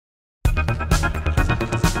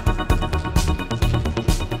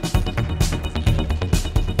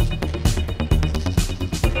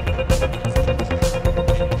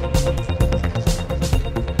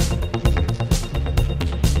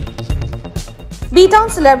B-Town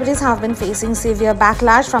celebrities have been facing severe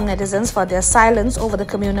backlash from netizens for their silence over the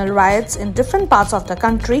communal riots in different parts of the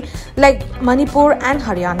country like Manipur and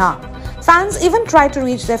Haryana. Fans even tried to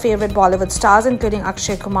reach their favorite Bollywood stars including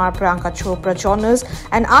Akshay Kumar, Priyanka Chopra Jonas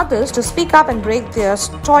and others to speak up and break their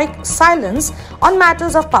stoic silence on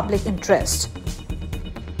matters of public interest.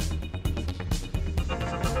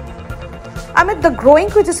 Amid the growing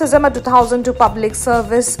criticism, a 2002 public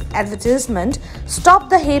service advertisement, Stop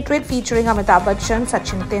the Hatred featuring Amitabh Bachchan,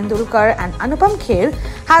 Sachin Tendulkar and Anupam Kher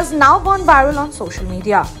has now gone viral on social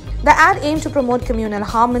media. The ad aimed to promote communal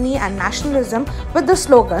harmony and nationalism with the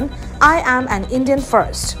slogan, "I am an Indian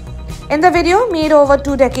first." In the video, made over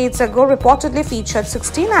 2 decades ago, reportedly featured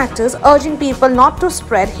 16 actors urging people not to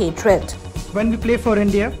spread hatred. When we play for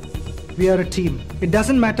India, we are a team. It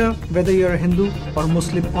doesn't matter whether you're a Hindu or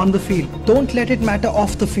Muslim on the field. Don't let it matter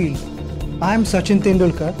off the field. I am Sachin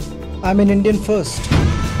Tendulkar. I'm an Indian first.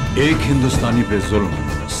 एक हिंदुस्तानी पे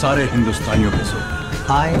जुल्म, सारे हिंदुस्तानियों पे जुल्म.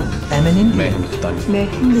 I am an Indian. मैं हिंदुस्तानी. मैं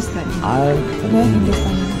हिंदुस्तानी. मैं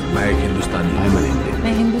हिंदुस्तानी. मैं एक हिंदुस्तानी. I'm an Indian.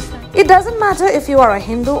 मैं हिंदुस्तानी. It doesn't matter if you are a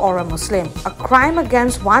Hindu or a Muslim. A crime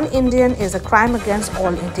against one Indian is a crime against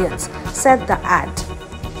all Indians, said the ad.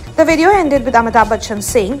 The video ended with Amitabh Bachchan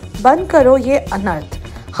saying, "बंद करो ये अनर्थ.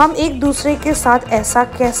 हम एक दूसरे के साथ ऐसा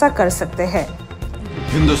कैसा कर सकते हैं?"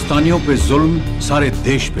 हिंदुस्तानियों पे जुल्म, सारे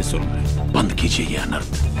देश पे जुल्म है. बंद कीजिए ये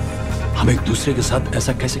अनर्थ. हम एक दूसरे के साथ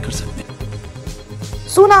ऐसा कैसे कर सकते हैं?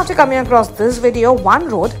 Soon after coming across this video, one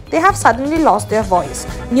wrote, "They have suddenly lost their voice.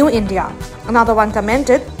 New India." Another one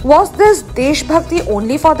commented, "Was this Desh Bhakti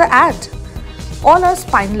only for the ad? All are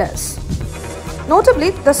spineless."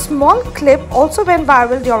 Notably, the small clip also went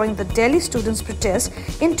viral during the Delhi students' protest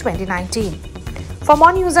in 2019. For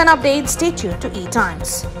more news and updates, stay tuned to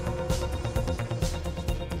ETimes.